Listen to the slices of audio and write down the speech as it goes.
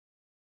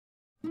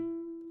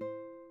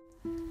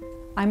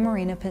I'm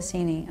Marina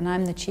Pacini, and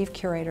I'm the Chief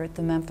Curator at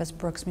the Memphis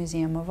Brooks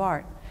Museum of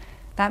Art.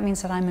 That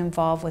means that I'm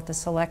involved with the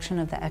selection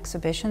of the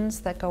exhibitions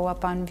that go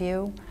up on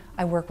view.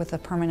 I work with the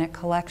permanent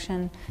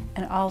collection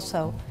and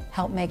also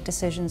help make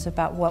decisions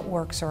about what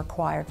works are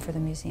acquired for the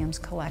museum's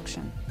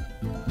collection.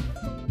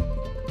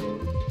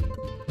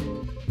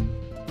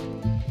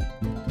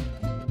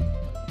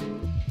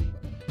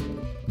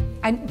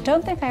 I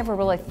don't think I ever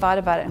really thought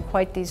about it in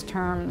quite these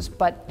terms,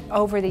 but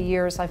over the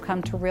years I've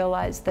come to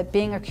realize that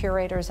being a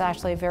curator is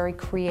actually very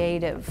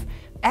creative.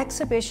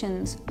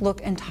 Exhibitions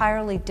look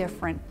entirely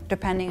different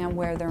depending on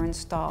where they're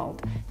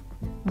installed.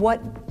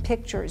 What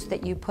pictures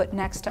that you put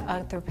next to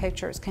other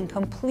pictures can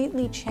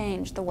completely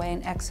change the way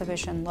an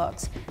exhibition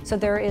looks. So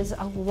there is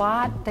a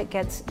lot that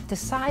gets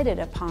decided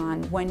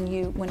upon when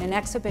an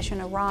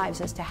exhibition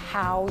arrives as to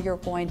how you're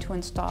going to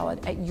install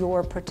it at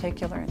your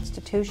particular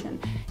institution.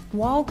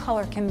 Wall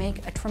color can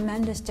make a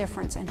tremendous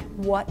difference in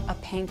what a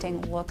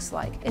painting looks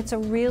like. It's a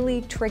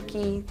really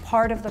tricky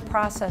part of the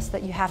process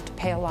that you have to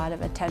pay a lot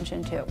of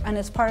attention to, and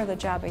it's part of the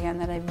job, again,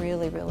 that I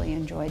really, really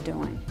enjoy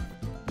doing.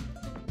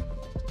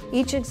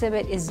 Each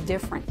exhibit is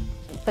different.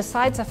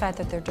 Besides the fact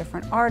that they're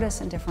different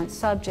artists and different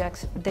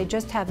subjects, they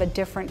just have a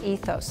different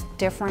ethos,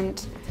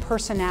 different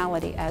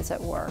personality, as it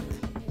were.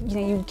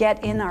 You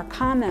get in our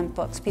comment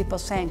books people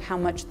saying how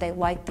much they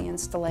like the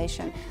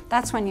installation.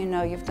 That's when you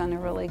know you've done a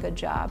really good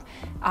job.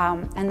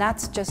 And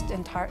that's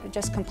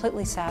just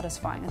completely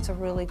satisfying. It's a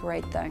really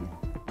great thing.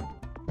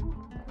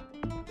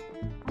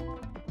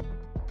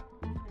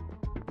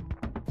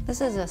 This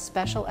is a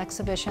special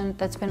exhibition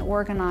that's been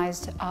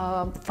organized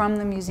from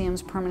the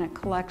museum's permanent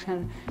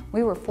collection.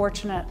 We were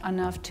fortunate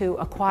enough to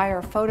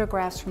acquire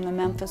photographs from the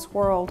Memphis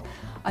World,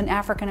 an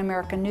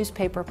African-American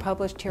newspaper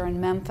published here in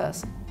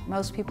Memphis.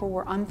 Most people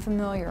were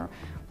unfamiliar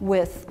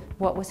with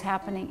what was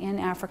happening in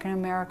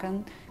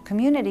African-American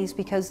communities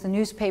because the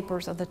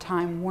newspapers of the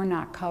time were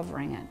not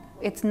covering it.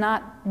 It's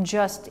not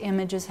just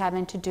images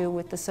having to do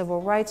with the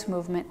civil rights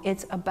movement,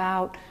 it's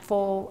about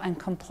full and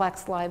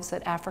complex lives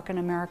that African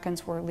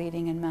Americans were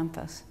leading in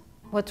Memphis.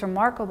 What's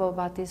remarkable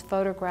about these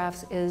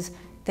photographs is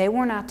they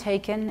were not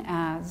taken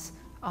as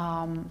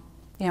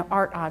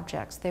art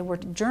objects, they were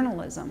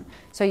journalism.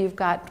 So you've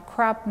got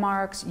crop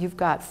marks, you've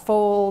got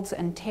folds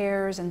and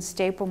tears and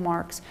staple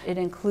marks. It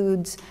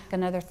includes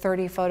another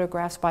 30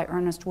 photographs by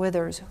Ernest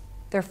Withers.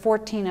 There are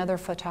 14 other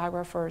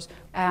photographers,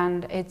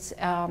 and it's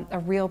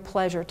a real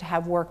pleasure to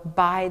have work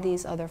by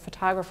these other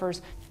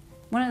photographers.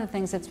 One of the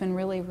things that's been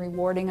really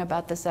rewarding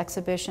about this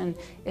exhibition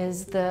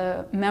is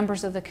the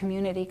members of the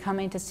community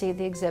coming to see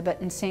the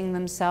exhibit and seeing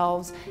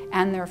themselves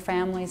and their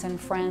families and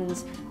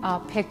friends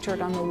pictured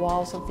on the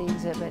walls of the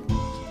exhibit.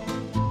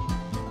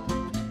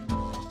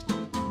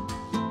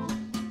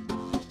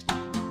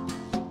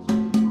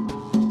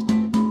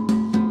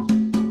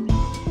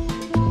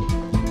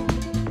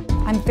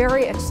 I'm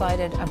very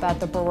excited about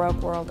the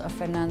Baroque world of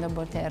Fernando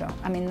Botero.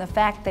 I mean, the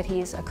fact that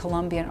he's a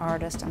Colombian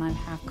artist and I'm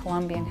half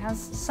Colombian has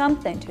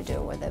something to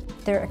do with it.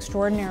 They're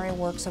extraordinary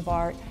works of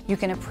art. You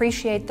can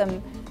appreciate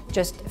them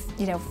just,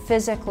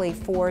 physically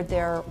for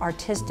their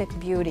artistic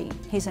beauty.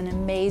 He's an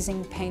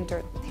amazing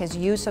painter. His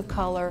use of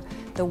color,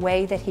 the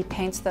way that he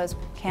paints those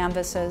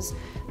canvases,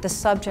 the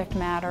subject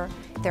matter,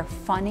 they're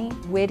funny,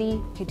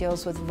 witty. He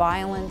deals with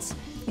violence,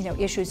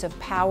 issues of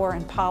power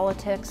and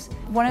politics.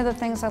 One of the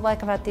things I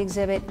like about the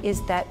exhibit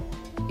is that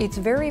it's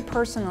very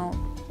personal,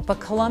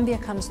 but Colombia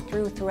comes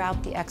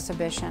throughout the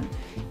exhibition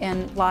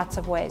in lots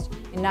of ways.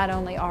 Not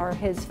only are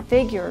his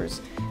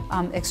figures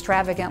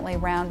extravagantly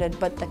rounded,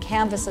 but the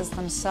canvases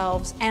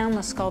themselves and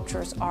the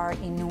sculptures are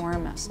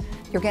enormous.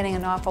 You're getting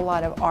an awful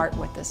lot of art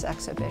with this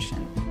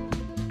exhibition.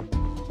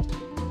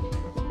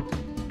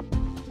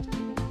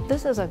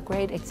 This is a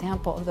great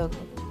example of the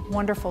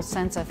wonderful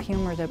sense of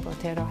humor that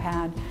Botero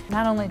had.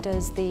 Not only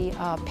does the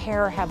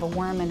pear have a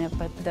worm in it,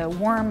 but the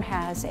worm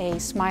has a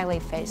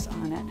smiley face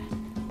on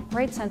it.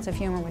 Great sense of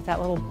humor with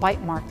that little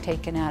bite mark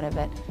taken out of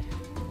it.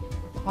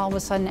 All of a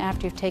sudden,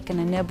 after you've taken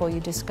a nibble, you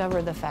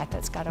discover the fact that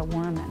it's got a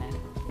worm in it.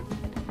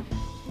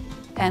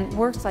 And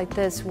works like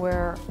this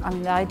where,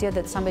 the idea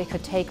that somebody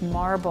could take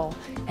marble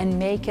and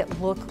make it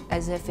look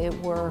as if it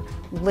were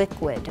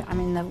liquid.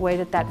 The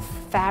way that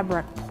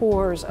fabric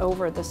pours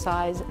over the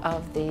size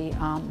of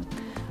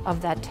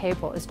that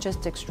table is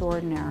just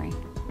extraordinary.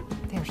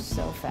 They're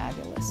so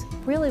fabulous.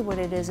 Really what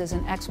it is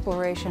an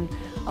exploration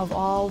of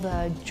all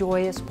the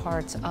joyous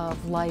parts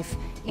of life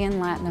in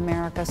Latin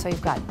America. So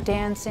you've got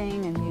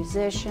dancing and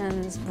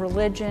musicians,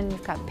 religion,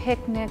 you've got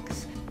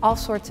picnics, all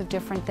sorts of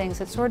different things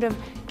that sort of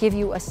give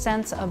you a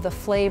sense of the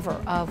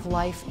flavor of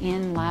life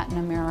in Latin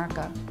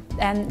America.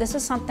 And this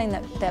is something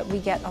that we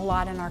get a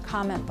lot in our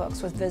comment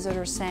books with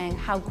visitors saying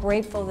how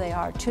grateful they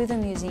are to the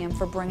museum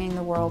for bringing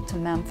the world to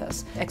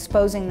Memphis,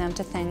 exposing them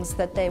to things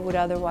that they would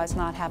otherwise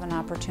not have an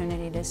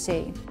opportunity to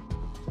see.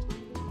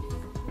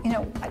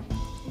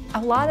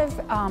 A lot of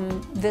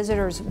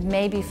visitors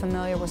may be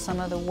familiar with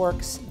some of the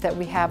works that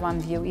we have on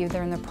view,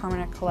 either in the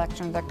permanent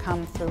collection or that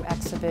come through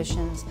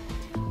exhibitions.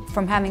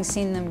 from having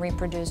seen them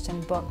reproduced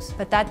in books.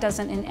 But that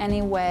doesn't in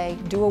any way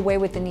do away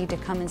with the need to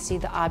come and see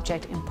the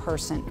object in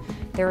person.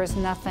 There is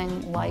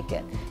nothing like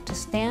it. To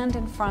stand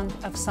in front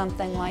of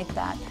something like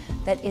that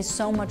is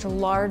so much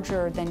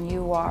larger than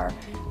you are,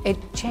 it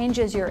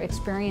changes your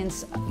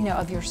experience,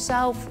 of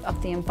yourself,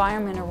 of the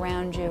environment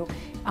around you,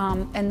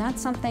 and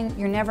that's something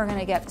you're never going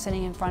to get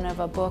sitting in front of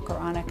a book or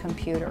on a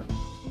computer.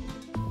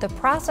 The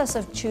process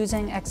of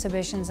choosing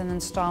exhibitions and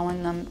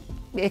installing them,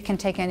 it can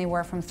take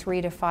anywhere from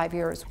 3 to 5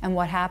 years. And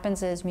what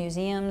happens is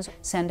museums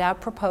send out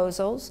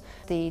proposals.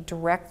 The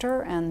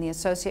director and the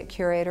associate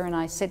curator and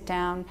I sit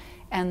down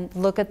and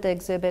look at the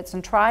exhibits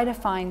and try to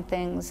find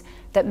things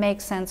that make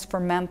sense for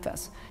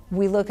Memphis.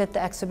 We look at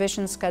the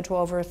exhibition schedule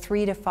over a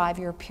 3 to 5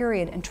 year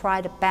period and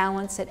try to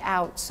balance it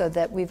out so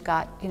that we've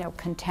got,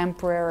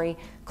 contemporary,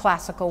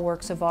 classical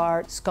works of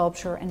art,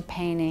 sculpture and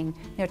painting.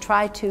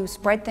 Try to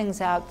spread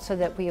things out so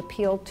that we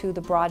appeal to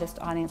the broadest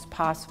audience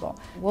possible.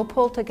 We'll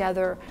pull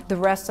together the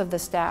rest of the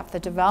staff,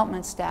 the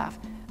development staff.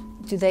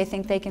 Do they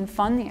think they can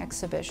fund the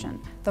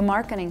exhibition? The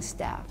marketing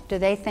staff, do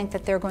they think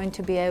that they're going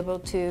to be able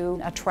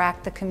to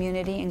attract the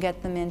community and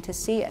get them in to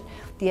see it?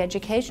 The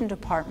education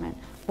department,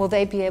 will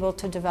they be able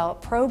to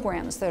develop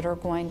programs that are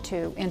going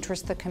to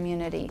interest the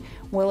community?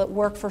 Will it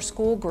work for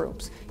school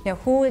groups?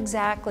 Who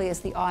exactly is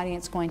the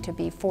audience going to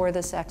be for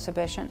this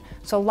exhibition?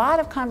 So a lot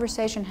of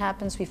conversation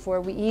happens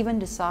before we even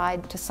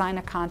decide to sign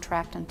a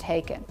contract and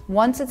take it.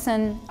 Once it's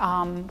in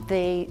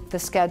the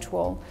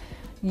schedule,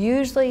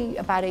 usually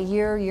about a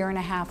year and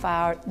a half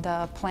out,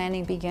 the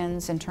planning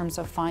begins in terms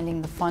of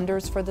finding the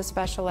funders for the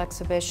special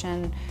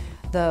exhibition,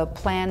 the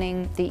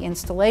planning, the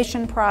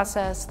installation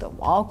process, the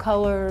wall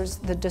colors,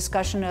 the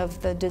discussion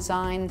of the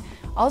design.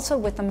 Also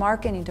with the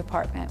marketing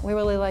department, we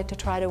really like to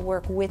try to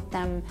work with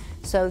them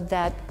so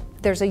that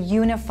there's a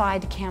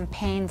unified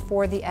campaign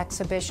for the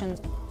exhibition.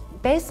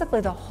 Basically,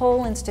 the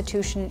whole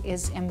institution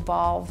is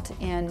involved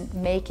in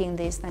making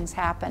these things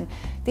happen.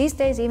 These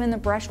days, even the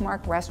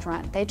Brushmark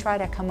restaurant, they try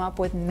to come up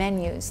with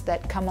menus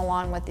that come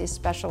along with these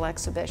special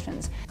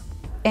exhibitions.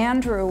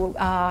 Andrew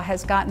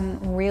has gotten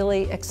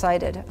really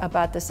excited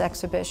about this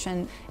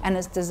exhibition and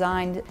has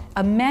designed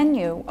a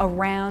menu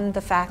around the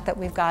fact that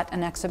we've got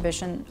an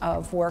exhibition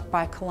of work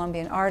by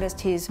Colombian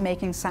artists. He's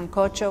making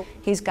sancocho,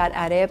 he's got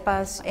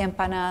arepas,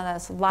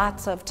 empanadas,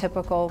 lots of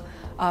typical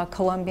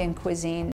Colombian cuisine.